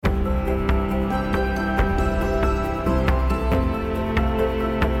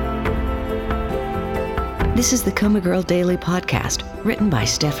This is the Coma Girl Daily Podcast, written by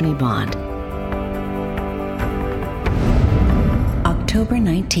Stephanie Bond. October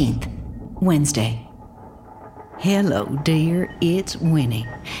 19th, Wednesday. Hello, dear, it's Winnie,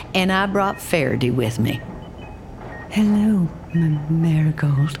 and I brought Faraday with me. Hello,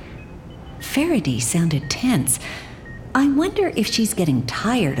 Marigold. Faraday sounded tense. I wonder if she's getting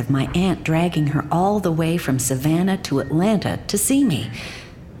tired of my aunt dragging her all the way from Savannah to Atlanta to see me.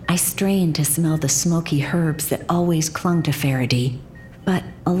 I strained to smell the smoky herbs that always clung to Faraday, but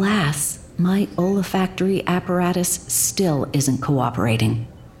alas, my olfactory apparatus still isn't cooperating.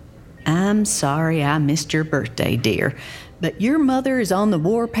 I'm sorry I missed your birthday, dear, but your mother is on the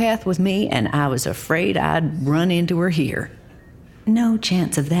warpath with me, and I was afraid I'd run into her here. No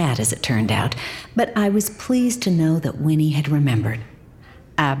chance of that, as it turned out, but I was pleased to know that Winnie had remembered.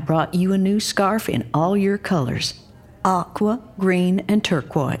 I brought you a new scarf in all your colors, aqua, green, and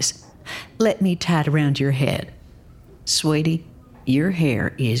turquoise. Let me tie it around your head. Sweetie, your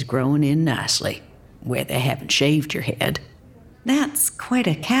hair is growing in nicely, where they haven't shaved your head. That's quite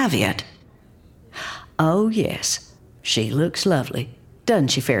a caveat. Oh, yes, she looks lovely, doesn't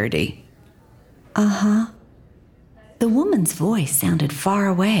she, Faraday? Uh-huh. The woman's voice sounded far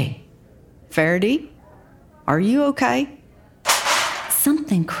away. Faraday, are you okay?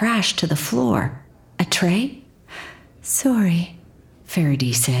 Something crashed to the floor. A tray? Sorry,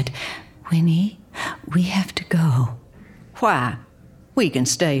 Faraday said. Winnie, we have to go. Why? We can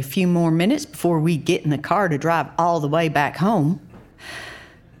stay a few more minutes before we get in the car to drive all the way back home.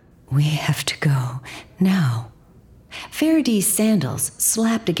 We have to go now. Faraday's sandals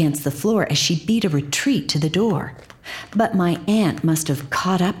slapped against the floor as she beat a retreat to the door. But my aunt must have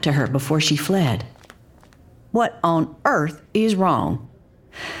caught up to her before she fled. What on earth is wrong?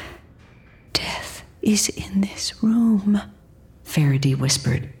 Death is in this room, Faraday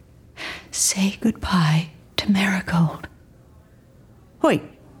whispered. Say goodbye to Marigold. Wait,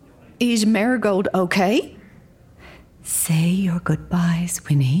 is Marigold okay? Say your goodbyes,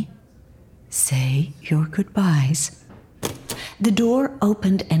 Winnie. Say your goodbyes. The door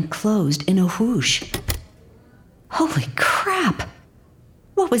opened and closed in a whoosh. Holy crap!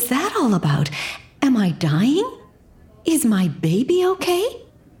 What was that all about? Am I dying? Is my baby okay?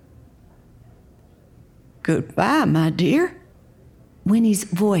 Goodbye, my dear. Winnie's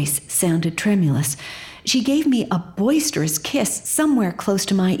voice sounded tremulous. She gave me a boisterous kiss somewhere close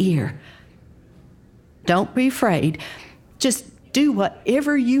to my ear. Don't be afraid. Just do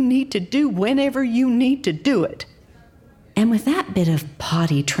whatever you need to do whenever you need to do it. And with that bit of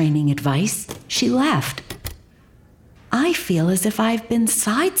potty training advice, she left. I feel as if I've been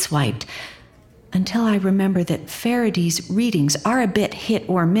sideswiped until I remember that Faraday's readings are a bit hit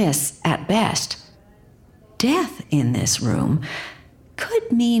or miss at best. Death in this room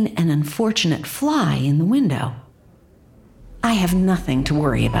could mean an unfortunate fly in the window. I have nothing to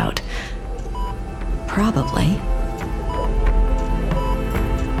worry about. Probably.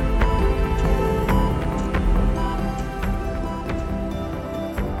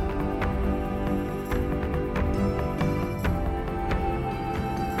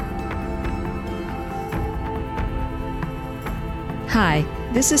 Hi,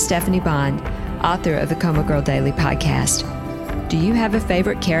 this is Stephanie Bond, author of the Coma Girl Daily Podcast. Do you have a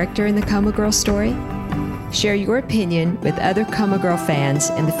favorite character in the Coma Girl story? Share your opinion with other Coma Girl fans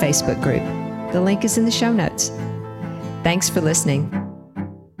in the Facebook group. The link is in the show notes. Thanks for listening.